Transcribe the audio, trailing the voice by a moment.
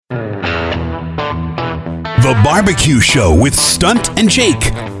The Barbecue Show with Stunt and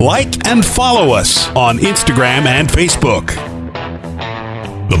Jake. Like and follow us on Instagram and Facebook.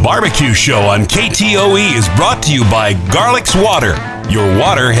 The Barbecue Show on KTOE is brought to you by Garlic's Water. Your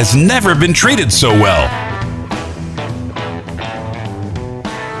water has never been treated so well.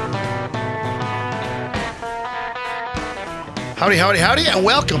 Howdy, howdy, howdy, and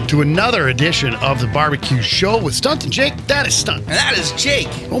welcome to another edition of the Barbecue Show with Stunt and Jake. That is Stunt. And that is Jake.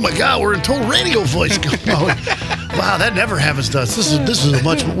 Oh my God, we're in total radio voice going on. Wow, that never happens to us. This is a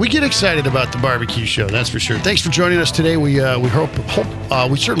much. We get excited about the Barbecue Show, that's for sure. Thanks for joining us today. We hope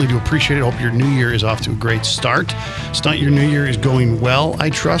we certainly do appreciate it. Hope your new year is off to a great start. Stunt, your new year is going well, I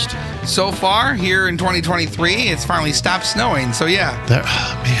trust. So far, here in 2023, it's finally stopped snowing. So yeah.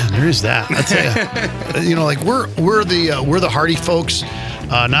 Man, there is that. I tell you, like we're the Hardy folks.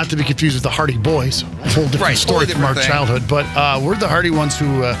 Not to be confused with the Hardy Boys, a whole different story from our childhood. But we're the Hardy ones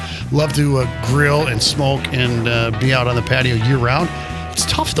who love to grill and smoke and be out on the patio year round. It's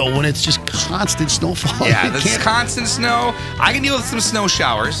tough, though, when it's just constant snowfall. Yeah, this constant snow. I can deal with some snow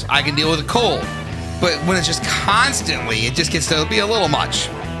showers. I can deal with the cold. But when it's just constantly, it just gets to be a little much.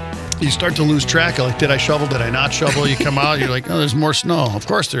 You start to lose track of, like, did I shovel? Did I not shovel? You come out, you're like, oh, there's more snow. Of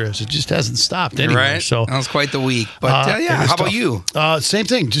course there is. It just hasn't stopped anyway. Right. So that was quite the week. But yeah, how about you? Same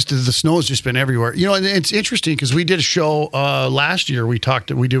thing. Just the snow has just been everywhere. You know, and it's interesting because we did a show last year. We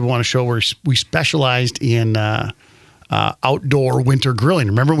did one show where we specialized in outdoor winter grilling.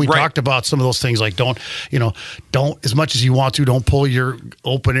 Remember we talked about some of those things like don't as much as you want to, don't pull your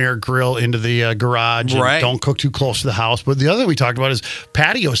open air grill into the garage. And don't cook too close to the house. But the other thing we talked about is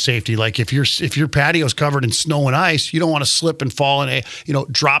patio safety. Like if your patio is covered in snow and ice, you don't want to slip and fall and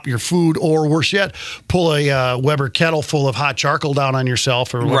drop your food, or worse yet, pull a Weber kettle full of hot charcoal down on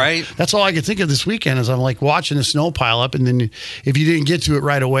yourself. Or that's all I could think of this weekend is I'm like watching the snow pile up, and then if you didn't get to it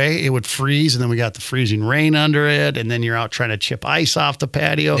right away, it would freeze, and then we got the freezing rain under it, and then you're out trying to chip ice off the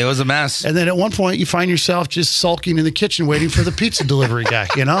patio. It was a mess. And then at one point you find yourself just sulking in the kitchen waiting for the pizza delivery guy,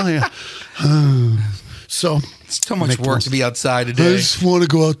 So it's too much work to be outside today. I just want to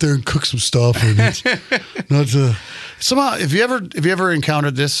go out there and cook some stuff. And it's not somehow, if you ever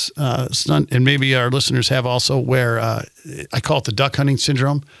encountered this stunt, and maybe our listeners have also, where I call it the duck hunting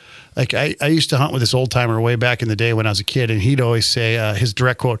syndrome. Like I used to hunt with this old timer way back in the day when I was a kid, and he'd always say his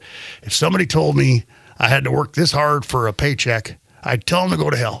direct quote: "If somebody told me I had to work this hard for a paycheck, I'd tell them to go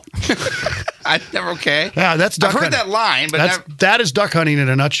to hell." Yeah, that's duck hunting. I've heard that line, but that is duck hunting in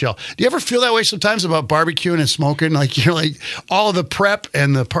a nutshell. Do you ever feel that way sometimes about barbecuing and smoking? Like you're like all of the prep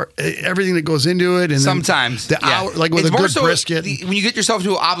and everything that goes into it, and sometimes hour, like with a good brisket. When you get yourself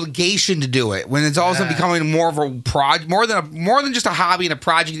to an obligation to do it, when it's all of a sudden becoming more of a project, more than just a hobby and a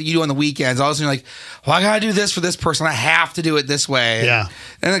project that you do on the weekends. All of a sudden you're like, well, I gotta do this for this person. I have to do it this way. Yeah,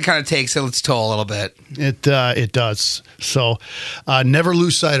 and it kind of takes its toll a little bit. It does. So never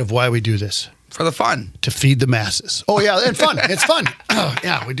lose sight of why we do this. For the fun. To feed the masses. Oh, yeah, and fun. It's fun.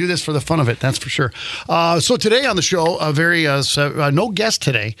 Yeah, we do this for the fun of it, that's for sure. So today on the show, no guest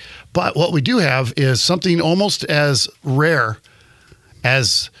today, but what we do have is something almost as rare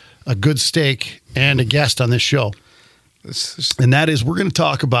as a good steak and a guest on this show. And that is, we're going to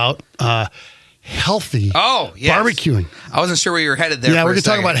talk about healthy barbecuing. I wasn't sure where you were headed there. Yeah, we're going to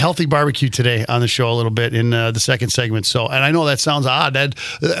talk about healthy barbecue today on the show a little bit in the second segment. So, and I know that sounds odd.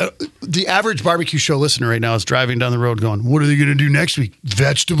 The average barbecue show listener right now is driving down the road going, "What are they going to do next week?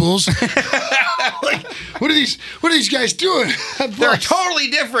 Vegetables?" Like, what are these guys doing? They're totally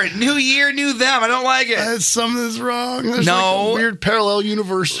different. New year, new them. I don't like it. Something's wrong. There's like a weird parallel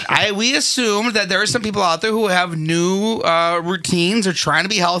universe. We assumed that there are some people out there who have new routines or trying to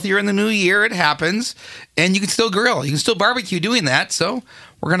be healthier in the new year. It happens, and you can still grill. You can still barbecue doing that. So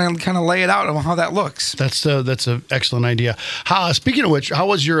we're going to kind of lay it out on how that looks. That's an excellent idea. Speaking of which, how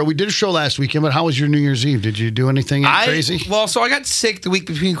was we did a show last weekend, but how was your New Year's Eve? Did you do anything crazy? Well, so I got sick the week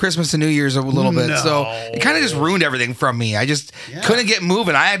between Christmas and New Year's a little bit. So it kind of just ruined everything from me. I just couldn't get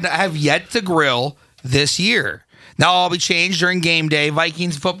moving. I have yet to grill this year. Now I'll be changed during game day.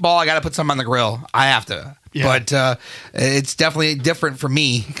 Vikings football, I got to put something on the grill. I have to. Yeah. But it's definitely different for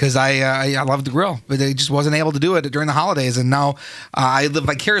me because I love to grill, but I just wasn't able to do it during the holidays, and now I live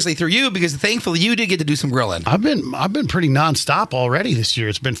vicariously through you because thankfully you did get to do some grilling. I've been pretty nonstop already this year.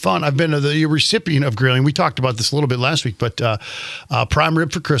 It's been fun. I've been the recipient of grilling. We talked about this a little bit last week, but prime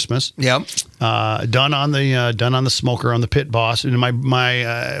rib for Christmas. Yep. Done on the smoker on the Pit Boss, and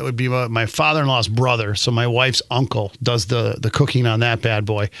it would be my father-in-law's brother, so my wife's uncle does the cooking on that bad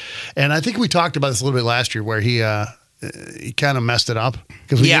boy, and I think we talked about this a little bit last year where he he kind of messed it up.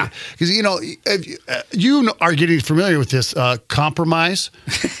 Because you are getting familiar with this compromise,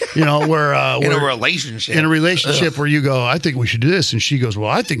 where in a relationship where you go, I think we should do this, and she goes, well,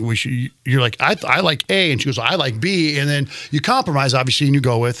 I think we should. You're like, I like A, and she goes, I like B, and then you compromise, obviously, and you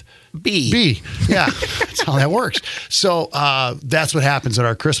go with B. Yeah, that's how that works. So that's what happens at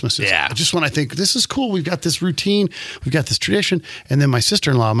our Christmases. Yeah. Just when I think this is cool, we've got this routine, we've got this tradition, and then my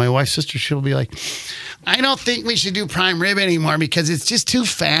sister-in-law, my wife's sister, she'll be like, I don't think we should do prime rib anymore because it's just too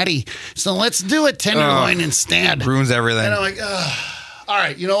fatty. So let's do a tenderloin instead. Ruins everything. And I'm like, all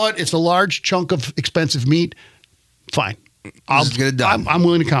right, you know what? It's a large chunk of expensive meat. Fine. I'll just get it done. I'm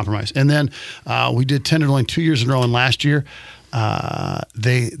willing to compromise. And then we did tenderloin 2 years in a row, and last year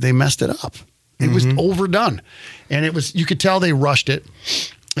they messed it up. It was overdone, and you could tell they rushed it.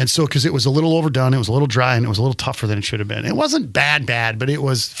 And so, because it was a little overdone, it was a little dry, and it was a little tougher than it should have been. It wasn't bad, but it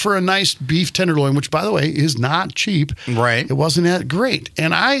was for a nice beef tenderloin, which, by the way, is not cheap. Right. It wasn't that great.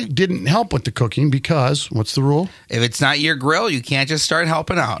 And I didn't help with the cooking because, what's the rule? If it's not your grill, you can't just start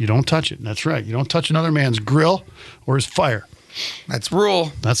helping out. You don't touch it. That's right. You don't touch another man's grill or his fire. That's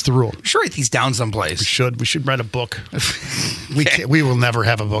rule. That's the rule. I'm sure write these down someplace. We should write a book. We will never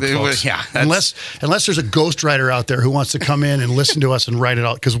have a book, folks. Yeah, unless there's a ghostwriter out there who wants to come in and listen to us and write it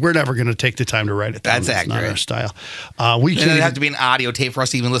out, because we're never going to take the time to write it down. That's accurate. Not our style. We can't have to be an audio tape for us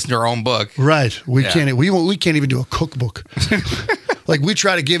to even listen to our own book. Right. We can't. We can't even do a cookbook. Like, we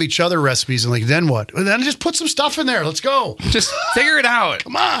try to give each other recipes, and like, then what? And then just put some stuff in there. Let's go. Just figure it out.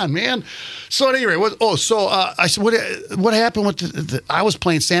 Come on, man. So at any rate, I said, what happened with I was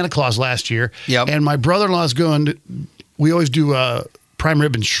playing Santa Claus last year, and my brother-in-law's going. We always do prime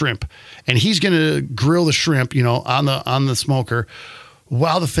rib and shrimp, and he's going to grill the shrimp, on the smoker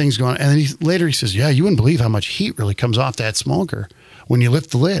while the thing's going. And then later he says, "Yeah, you wouldn't believe how much heat really comes off that smoker when you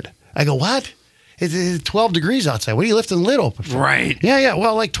lift the lid." I go, "What? It's 12 degrees outside. What are you lifting the lid open for?" Right. Yeah.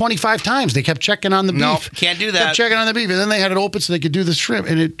 Well, like 25 times they kept checking on the beef. No, can't do that. Kept checking on the beef, and then they had it open so they could do the shrimp.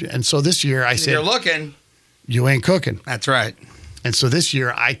 And so this year I said, "You're looking. You ain't cooking." That's right. And so this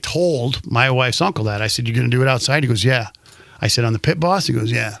year I told my wife's uncle that. I said, "You're going to do it outside?" He goes, "Yeah." I said, "On the pit boss?" He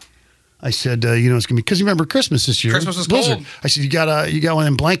goes, "Yeah." I said, it's going to be, because you remember Christmas this year. Christmas was blizzard. cold. I said, you got one of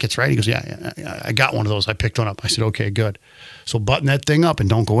them blankets, right? He goes, yeah, I got one of those. I picked one up. I said, okay, good. So button that thing up and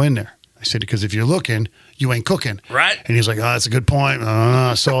don't go in there. I said, because if you're looking, you ain't cooking. Right. And he's like, oh, that's a good point.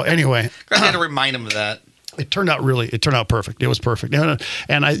 So anyway. I had to remind him of that. It turned out perfect. It was perfect. And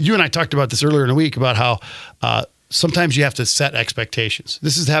you and I talked about this earlier in the week about how sometimes you have to set expectations.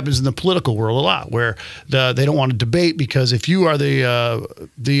 This happens in the political world a lot, where they don't want to debate, because if you are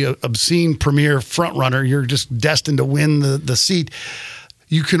the obscene premier front runner, you're just destined to win the seat.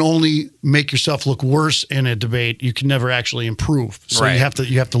 You can only make yourself look worse in a debate. You can never actually improve. So right.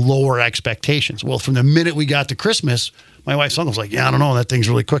 you have to lower expectations. Well, from the minute we got to Christmas, my wife's uncle's like, yeah, I don't know, that thing's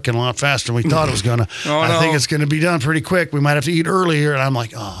really cooking a lot faster than we thought it was going to. I think it's going to be done pretty quick. We might have to eat earlier. And I'm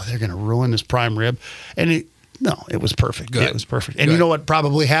like, oh, they're going to ruin this prime rib. And it was perfect. Good. It was perfect. And you know what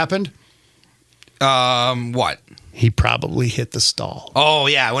probably happened? What? He probably hit the stall. Oh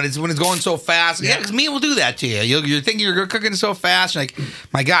yeah, when it's going so fast. Yeah, because meat will do that to you. You're thinking you're cooking so fast. You're like,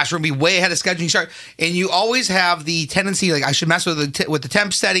 my gosh, we're gonna be way ahead of schedule. You start, and you always have the tendency, like, I should mess with the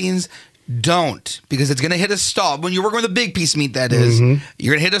temp settings. Don't, because it's gonna hit a stall. When you're working with a big piece of meat, that is,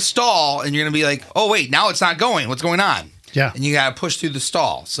 you're gonna hit a stall, and you're gonna be like, oh wait, now it's not going. What's going on? Yeah. And you got to push through the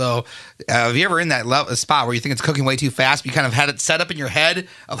stall. So if you're ever in that spot where you think it's cooking way too fast, you kind of had it set up in your head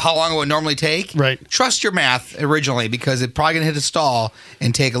of how long it would normally take. Right. Trust your math originally, because it's probably going to hit a stall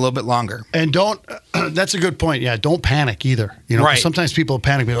and take a little bit longer. And that's a good point. Yeah. Don't panic either. Right. Sometimes people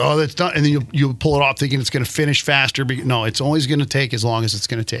panic, oh, that's done. And then you'll pull it off thinking it's going to finish faster. No, it's always going to take as long as it's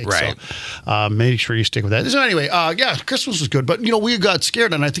going to take. Right. So make sure you stick with that. So anyway, Christmas was good. But, we got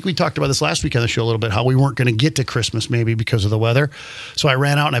scared. And I think we talked about this last week on the show a little bit, how we weren't going to get to Christmas maybe because of the weather. So I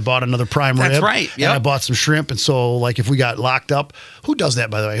ran out and I bought another prime rib. That's right. Yep. And I bought some shrimp. And so, like, if we got locked up, who does that,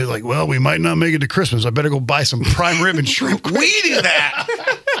 by the way? Who's like, well, we might not make it to Christmas. I better go buy some prime rib and shrimp. We do that.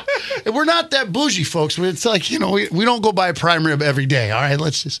 And we're not that bougie, folks. It's like, we don't go buy prime rib every day. All right,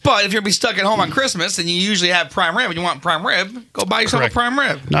 let's just. But if you're going to be stuck at home on Christmas and you usually have prime rib and you want prime rib, go buy yourself a prime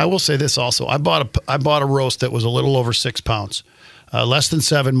rib. Now, I will say this also. I bought a roast that was a little over 6 pounds. Less than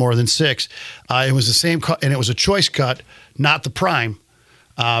 7, more than 6. It was the same cut, and it was a choice cut, not the prime,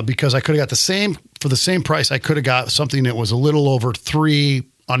 because I could have got for the same price. I could have got something that was a little over 3,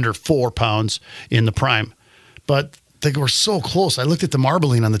 under 4 pounds in the prime, but they were so close. I looked at the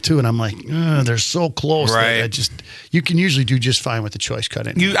marbling on the two, and I'm like, they're so close. Right. You can usually do just fine with the choice cut.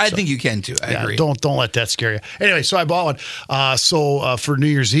 I think you can too. I agree. Don't let that scare you. Anyway, so I bought one. So for New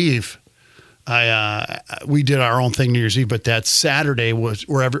Year's Eve. we did our own thing New Year's Eve, but that Saturday was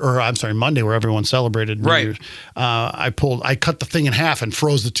Monday, where everyone celebrated New Year's. I cut the thing in half and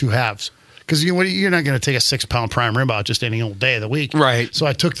froze the two halves. Because you're not going to take a 6-pound prime rib out just any old day of the week. Right. So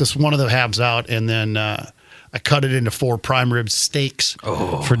I took one of the halves out, and then I cut it into 4 prime rib steaks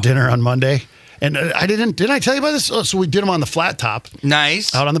for dinner on Monday. And didn't I tell you about this? So we did them on the flat top.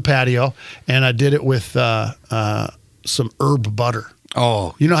 Nice. Out on the patio. And I did it with some herb butter.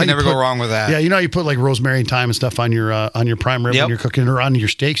 Oh, you know how you never go wrong with that. Yeah, you know how you put like rosemary and thyme and stuff on your prime rib when you're cooking, or on your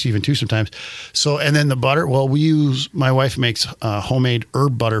steaks even too sometimes. So, and then the butter. Well, my wife makes homemade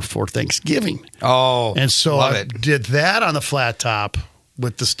herb butter for Thanksgiving. Oh, and so I did that on the flat top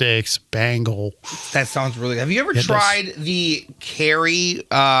with the steaks. Bangle. That sounds really good. Have you ever tried the Kerry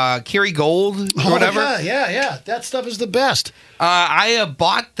Gold or whatever? Yeah. That stuff is the best. I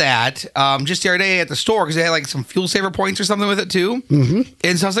bought that just the other day at the store because they had like some fuel saver points or something with it too. Mm-hmm.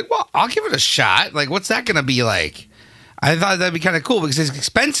 And so I was like, well, I'll give it a shot. Like, what's that going to be like? I thought that'd be kind of cool because it's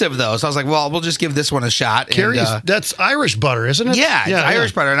expensive though. So I was like, well, we'll just give this one a shot. Kerry's, that's Irish butter, isn't it? Yeah, it's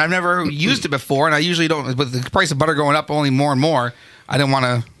Irish butter. And I've never used it before. And I usually don't, with the price of butter going up only more and more, I didn't want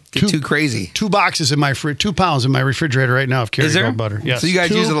to get too crazy. 2 boxes in my 2 pounds in my refrigerator right now of Kerry Gold butter. Yes. So you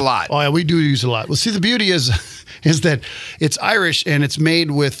guys use it a lot. Oh yeah, we do use it a lot. Well, see, the beauty is that it's Irish and it's made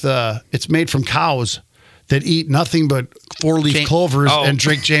from cows that eat nothing but 4-leaf clovers and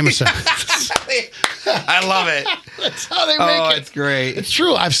drink Jameson. I love it. That's how they make it. Oh, it's great. It's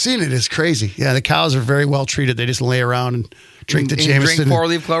true. I've seen it. It's crazy. Yeah, the cows are very well treated. They just lay around and drink the Jameson. Drink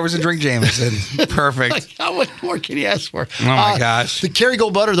 4-leaf clovers and drink Jameson. Perfect. Like, how much more can you ask for? Oh my gosh. The Kerry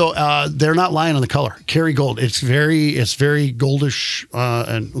Gold butter, though, they're not lying on the color. Kerry Gold. It's very goldish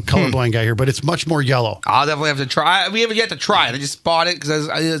and colorblind guy here, but it's much more yellow. I'll definitely have to try. We haven't yet to try it. I just bought it because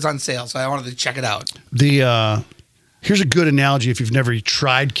it was on sale, so I wanted to check it out. Here's a good analogy if you've never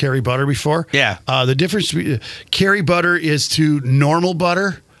tried Kerry butter before. Yeah. The difference Kerry butter is to normal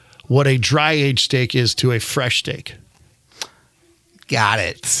butter what a dry aged steak is to a fresh steak. Got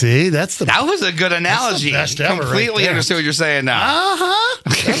it. See, that was a good analogy. That's the best ever. Completely understood what you're saying now.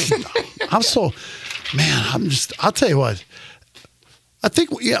 I'll tell you what. I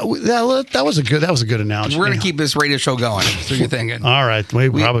think that was a good analogy. We're gonna keep this radio show going. So you're thinking? All right, we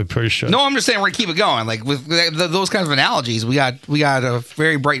probably pretty sure. No, I'm just saying we're gonna keep it going. Like with those kinds of analogies, we got a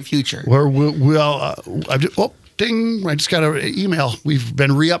very bright future. Ding! I just got an email. We've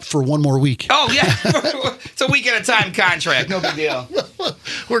been re-upped for 1 more week. Oh yeah, it's a week at a time contract. No big deal.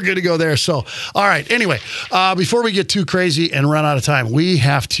 We're good to go there. So, all right. Anyway, before we get too crazy and run out of time, we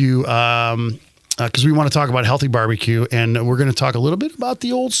have to. Because we want to talk about healthy barbecue, and we're going to talk a little bit about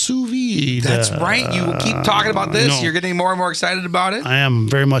the old sous vide. That's right. You keep talking about this. No. You're getting more and more excited about it. I am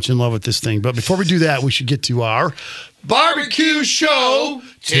very much in love with this thing. But before we do that, we should get to our Barbecue Show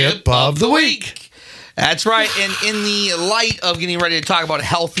Tip of the Week. That's right. And in the light of getting ready to talk about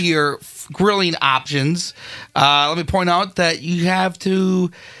healthier grilling options, let me point out that you have to...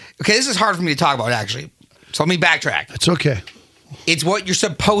 Okay, this is hard for me to talk about, actually. So let me backtrack. It's okay. It's what you're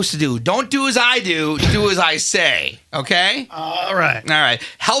supposed to do. Don't do as I do. Do as I say. Okay? All right.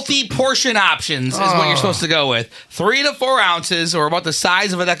 Healthy portion options is what you're supposed to go with. 3 to 4 ounces, or about the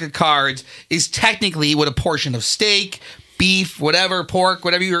size of a deck of cards, is technically what a portion of steak, beef, whatever, pork,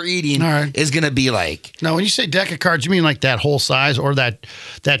 whatever you're eating is going to be like. Now, when you say deck of cards, you mean like that whole size or that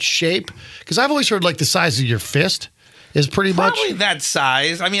shape? Because I've always heard like the size of your fist. Is probably that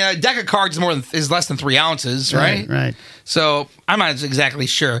size. I mean, a deck of cards is less than 3 ounces, right? Right. So I'm not exactly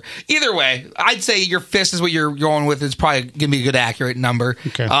sure. Either way, I'd say your fist is what you're going with. It's probably going to be a good, accurate number.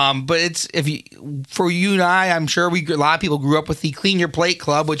 Okay. But for you and I'm sure a lot of people grew up with the Clean Your Plate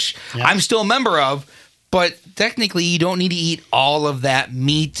Club, which I'm still a member of. But technically, you don't need to eat all of that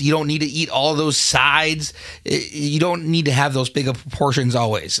meat. You don't need to eat all those sides. You don't need to have those big portions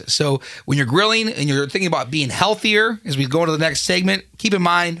always. So when you're grilling and you're thinking about being healthier, as we go to the next segment, keep in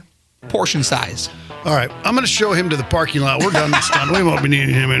mind portion size. All right. I'm going to show him to the parking lot. We're done this time. We won't be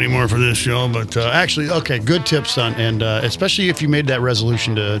needing him anymore for this show. But actually, okay, good tips, son. And especially if you made that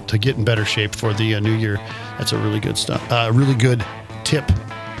resolution to get in better shape for the new year. That's a really good stuff. Really good tip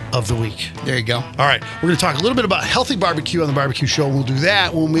of the week. There you go. All right. We're going to talk a little bit about healthy barbecue on the Barbecue Show. We'll do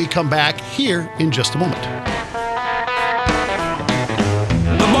that when we come back here in just a moment.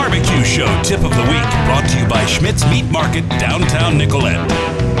 The Barbecue Show Tip of the Week, brought to you by Schmidt's Meat Market, downtown Nicollet.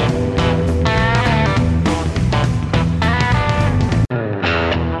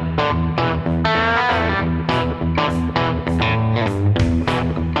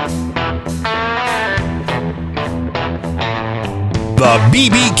 The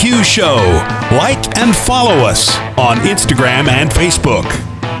BBQ Show. Like and follow us on Instagram and Facebook.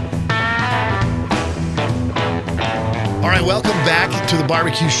 right, welcome back to the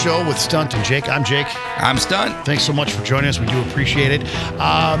Barbecue Show with Stunt and Jake. I'm Jake. I'm Stunt. Thanks so much for joining us. We do appreciate it.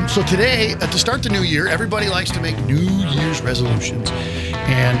 So today, to start the new year, everybody likes to make New Year's resolutions.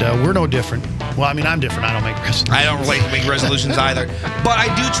 And we're no different. Well, I mean, I'm different. I don't make resolutions. I don't really make resolutions either. But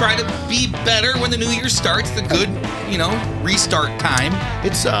I do try to be better when the new year starts. The good, restart time.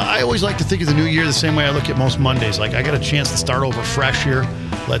 It's I always like to think of the new year the same way I look at most Mondays. Like, I got a chance to start over fresh here.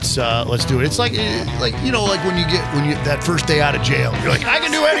 Let's do it. It's like when you that first day out of jail, you're like, I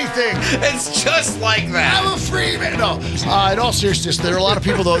can do anything. It's just like that. I'm a free man. No, in all seriousness, there are a lot of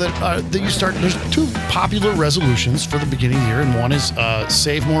people though that you start. There's two popular resolutions for the beginning of the year, and one is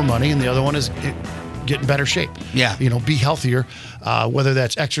save more money, and the other one is get in better shape. Yeah, be healthier, whether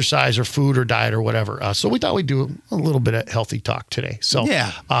that's exercise or food or diet or whatever. So we thought we'd do a little bit of healthy talk today. So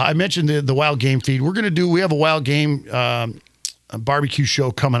yeah, I mentioned the wild game feed. We have a wild game. A barbecue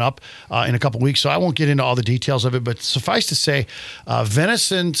show coming up in a couple weeks, so I won't get into all the details of it, but suffice to say,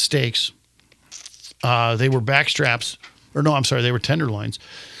 venison steaks, they were backstraps, they were tenderloins,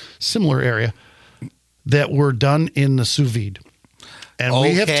 similar area, that were done in the sous vide. And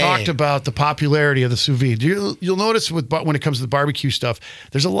we have talked about the popularity of the sous vide. You'll notice when it comes to the barbecue stuff,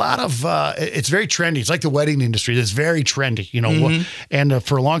 there's a lot of, it's very trendy. It's like the wedding industry. It's very trendy, Mm-hmm. And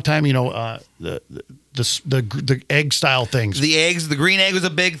for a long time, the egg style things. The green egg was a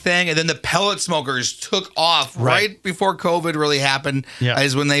big thing, and then the pellet smokers took off right before COVID really happened. Yeah.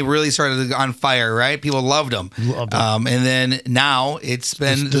 Is when they really started on fire. Right, people loved them. And then now it's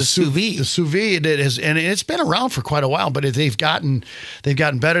been the sous vide. The sous vide and it's been around for quite a while, but they've gotten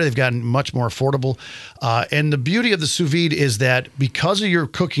better. They've gotten much more affordable. And the beauty of the sous vide is that because of you're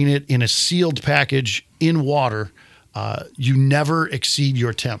cooking it in a sealed package in water, you never exceed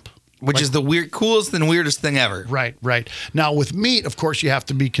your temp. Which is the coolest and weirdest thing ever. Right. Now with meat, of course, you have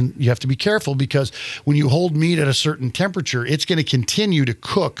to be careful because when you hold meat at a certain temperature, it's going to continue to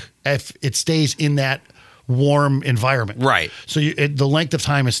cook if it stays in that warm environment. Right. So the length of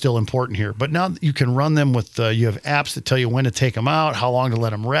time is still important here. But now you can run them with you have apps that tell you when to take them out, how long to let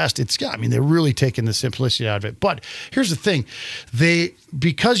them rest. They're really taking the simplicity out of it. But here's the thing,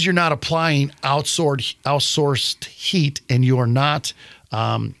 because you're not applying outsourced heat and you're not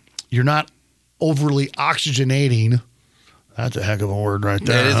overly oxygenating. That's a heck of a word right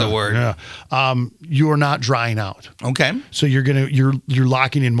there. That is a word. Yeah. You are not drying out. Okay. So you're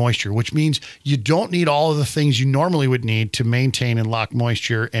locking in moisture, which means you don't need all of the things you normally would need to maintain and lock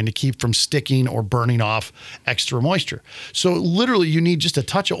moisture and to keep from sticking or burning off extra moisture. So literally you need just a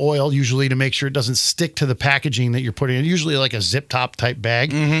touch of oil usually to make sure it doesn't stick to the packaging that you're putting in, usually like a zip top type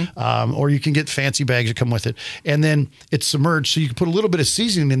bag, or you can get fancy bags that come with it. And then it's submerged, so you can put a little bit of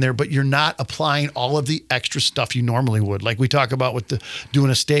seasoning in there, but you're not applying all of the extra stuff you normally would. Like we talk about with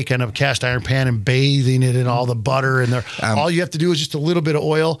doing a steak on a cast iron pan and bathing it in all the butter and all you have to do is just a little bit of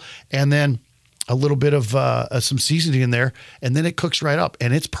oil and then a little bit of some seasoning in there, and then it cooks right up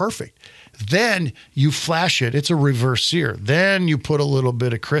and it's perfect. Then you flash it. It's a reverse sear. Then you put a little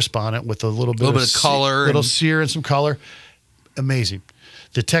bit of crisp on it with a little bit of color, little sear and some color. Amazing.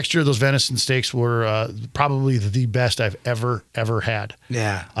 The texture of those venison steaks were probably the best I've ever had.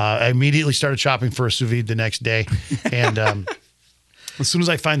 Yeah. I immediately started shopping for a sous vide the next day. And as soon as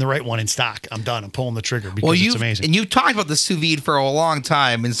I find the right one in stock, I'm done. I'm pulling the trigger because it's amazing. And you've talked about the sous vide for a long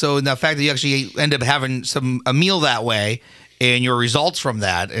time. And so the fact that you actually end up having a meal that way and your results from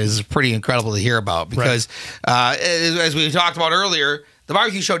that is pretty incredible to hear about because as we talked about earlier, the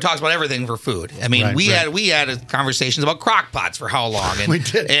barbecue show talks about everything for food. I mean, we had conversations about crock pots for how long, and we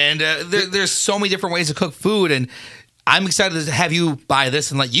did. And there's so many different ways to cook food, and I'm excited to have you buy this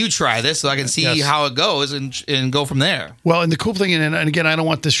and let you try this so I can see how it goes and go from there. Well, and the cool thing, and again, I don't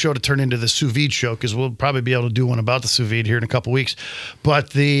want this show to turn into the sous vide show because we'll probably be able to do one about the sous vide here in a couple weeks. But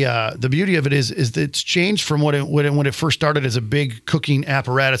the beauty of it is that it's changed from when it first started as a big cooking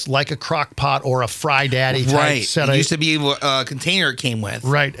apparatus like a crock pot or a Fry Daddy type set. It used to be a container it came with.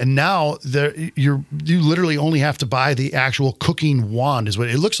 Right, and now you literally only have to buy the actual cooking wand. Is what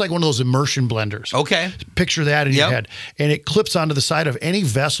it looks like, one of those immersion blenders. Okay, picture that in your head. And it clips onto the side of any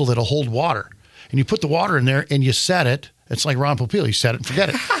vessel that'll hold water. And you put the water in there and you set it. It's like Ron Popeil. You set it and forget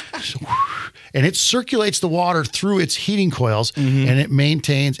it. And it circulates the water through its heating coils and it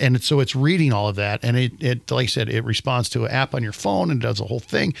maintains, and so it's reading all of that. And it like I said, it responds to an app on your phone and does a whole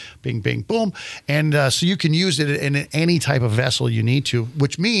thing, bing, bing, boom. And so you can use it in any type of vessel you need to,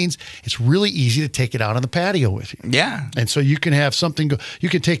 which means it's really easy to take it out on the patio with you. Yeah. And so you can have something, you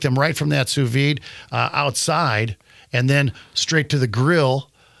can take them right from that sous vide outside and then straight to the grill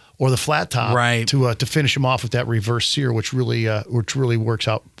or the flat top to finish them off with that reverse sear, which really works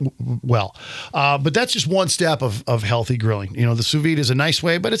out well. But that's just one step of healthy grilling. The sous vide is a nice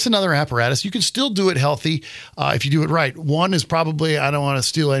way, but it's another apparatus. You can still do it healthy if you do it right. One is probably, I don't want to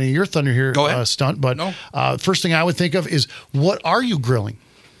steal any of your thunder here, Stunt, but first thing I would think of is, what are you grilling?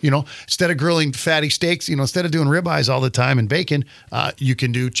 Instead of grilling fatty steaks, instead of doing ribeyes all the time and bacon, you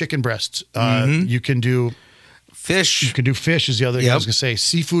can do chicken breasts. You can do fish. You can do fish is the other thing I was going to say.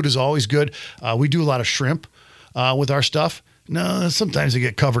 Seafood is always good. We do a lot of shrimp with our stuff. No, sometimes they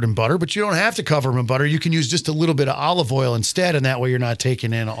get covered in butter, but you don't have to cover them in butter. You can use just a little bit of olive oil instead, and that way you're not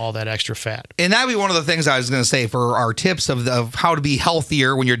taking in all that extra fat. And that would be one of the things I was going to say for our tips of how to be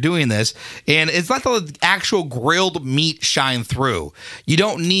healthier when you're doing this. And it's let the actual grilled meat shine through. You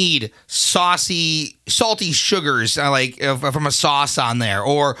don't need salty sugars from a sauce on there,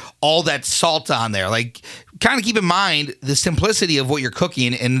 or all that salt on there. Kind of keep in mind the simplicity of what you're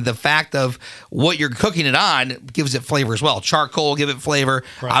cooking, and the fact of what you're cooking it on gives it flavor as well. Charcoal will give it flavor.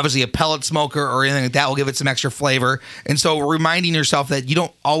 Right. Obviously, a pellet smoker or anything like that will give it some extra flavor. And so reminding yourself that you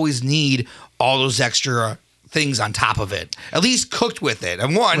don't always need all those extra things on top of it, at least cooked with it.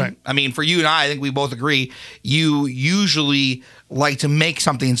 And for you and I think we both agree, you usually like to make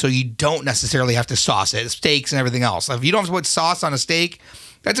something so you don't necessarily have to sauce it, steaks and everything else. If you don't have to put sauce on a steak,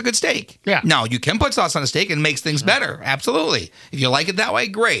 that's a good steak. Yeah. Now, you can put sauce on a steak and it makes things better. Absolutely. If you like it that way,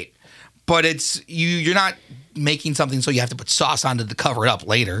 great. But it's you're not making something so you have to put sauce on it to cover it up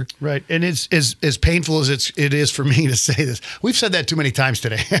later. Right. And it's as painful as it is for me to say this. We've said that too many times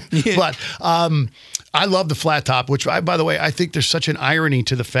today. But I love the flat top, which, by the way, I think there's such an irony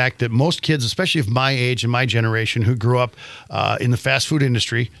to the fact that most kids, especially of my age and my generation, who grew up in the fast food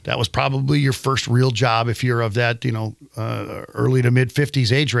industry, that was probably your first real job if you're of that, early to mid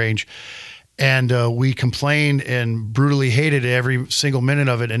 50s age range. And we complained and brutally hated every single minute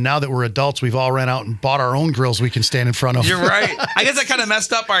of it. And now that we're adults, we've all ran out and bought our own grills we can stand in front of. You're right. I guess I kind of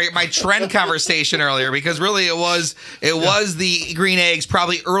messed up my trend conversation earlier, because really it was the green eggs,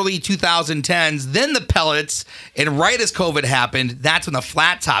 probably early 2010s, then the pellets, and right as COVID happened, that's when the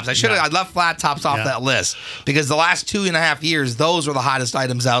flat tops. I left flat tops off that list, because the last 2.5 years, those were the hottest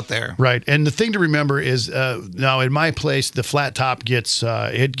items out there. Right. And the thing to remember is now in my place, the flat top gets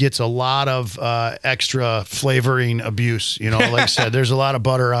a lot of extra flavoring abuse. Like I said, there's a lot of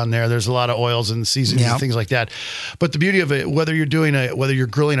butter on there. There's a lot of oils and seasonings and things like that. But the beauty of it, whether you're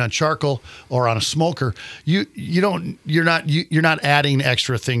grilling on charcoal or on a smoker, you're not adding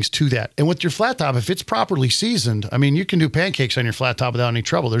extra things to that. And with your flat top, if it's properly seasoned, you can do pancakes on your flat top without any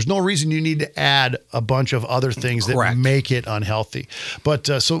trouble. There's no reason you need to add a bunch of other things that make it unhealthy. But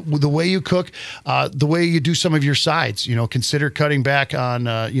so the way you cook, the way you do some of your sides, consider cutting back on,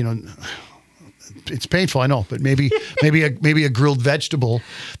 it's painful, I know, but maybe a grilled vegetable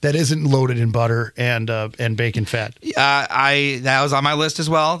that isn't loaded in butter and bacon fat. That was on my list as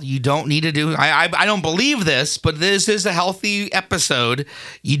well. You don't need to do. I don't believe this, but this is a healthy episode.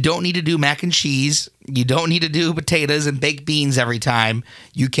 You don't need to do mac and cheese. You don't need to do potatoes and baked beans every time.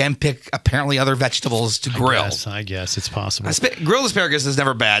 You can pick apparently other vegetables to grill. I guess it's possible. Grilled asparagus is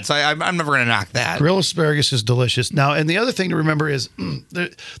never bad, so I'm never going to knock that. Grilled asparagus is delicious. Now, and the other thing to remember is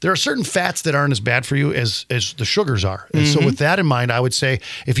there are certain fats that aren't as bad for you as the sugars are. And so with that in mind, I would say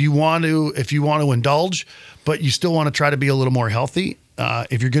if you want to indulge, but you still want to try to be a little more healthy,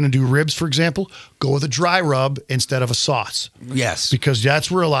 if you're going to do ribs, for example, go with a dry rub instead of a sauce. Yes. Because that's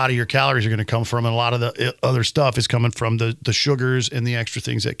where a lot of your calories are going to come from, and a lot of the other stuff is coming from the sugars and the extra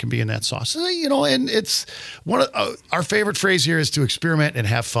things that can be in that sauce. And it's one of our favorite phrase here is to experiment and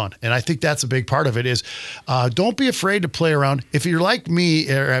have fun. And I think that's a big part of it is don't be afraid to play around. If you're like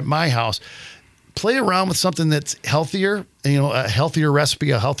me or at my house, play around with something that's healthier, a healthier recipe,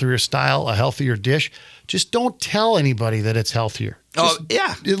 a healthier style, a healthier dish. Just don't tell anybody that it's healthier.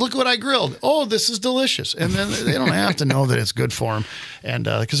 Look what I grilled. Oh, this is delicious. And then they don't have to know that it's good for them. And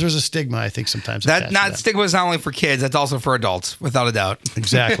because there's a stigma, I think, sometimes. Stigma is not only for kids, that's also for adults, without a doubt.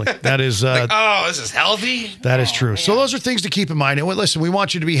 Exactly. That is. This is healthy? That is true. Man. So those are things to keep in mind. And listen, we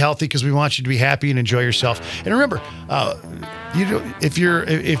want you to be healthy because we want you to be happy and enjoy yourself. And remember, if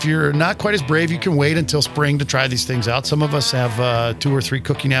you're not quite as brave, you can wait until spring to try these things out. Some of us have 2 or 3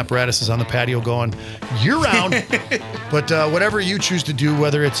 cooking apparatuses on the patio going year-round. But whatever you choose to do,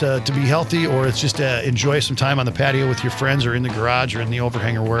 whether it's to be healthy or it's just to enjoy some time on the patio with your friends or in the garage or in the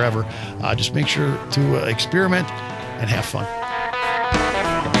overhang or wherever, just make sure to experiment and have fun.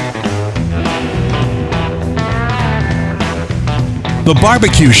 The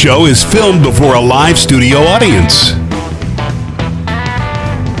Barbecue Show is filmed before a live studio audience.